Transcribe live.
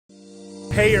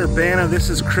Hey Urbana, this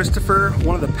is Christopher,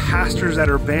 one of the pastors at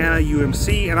Urbana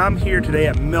UMC, and I'm here today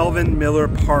at Melvin Miller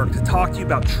Park to talk to you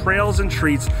about trails and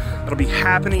treats that'll be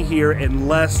happening here in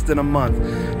less than a month.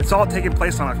 It's all taking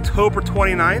place on October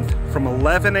 29th from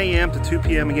 11 a.m. to 2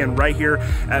 p.m. again right here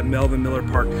at Melvin Miller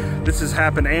Park. This has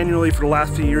happened annually for the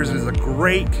last few years. It is a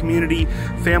great community,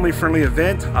 family-friendly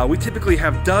event. We typically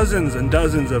have dozens and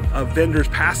dozens of vendors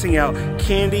passing out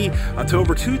candy to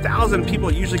over 2,000 people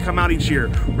that usually come out each year.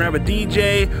 We're gonna have a DJ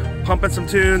pumping some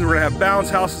tunes, we're gonna have bounce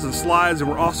houses and slides, and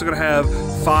we're also gonna have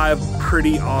 5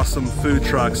 pretty awesome food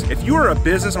trucks. If you are a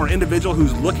business or an individual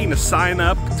who's looking to sign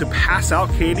up to pass out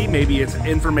candy, maybe it's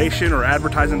information or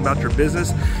advertising about your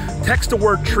business, text the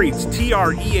word treats,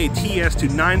 T-R-E-A-T-S, to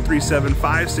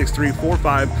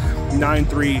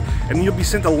 937-563-4593, and you'll be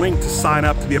sent a link to sign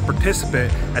up to be a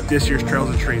participant at this year's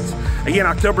Trails and Treats. Again,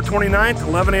 October 29th,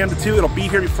 11 a.m. to 2, it'll be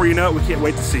here before you know it. We can't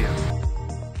wait to see you.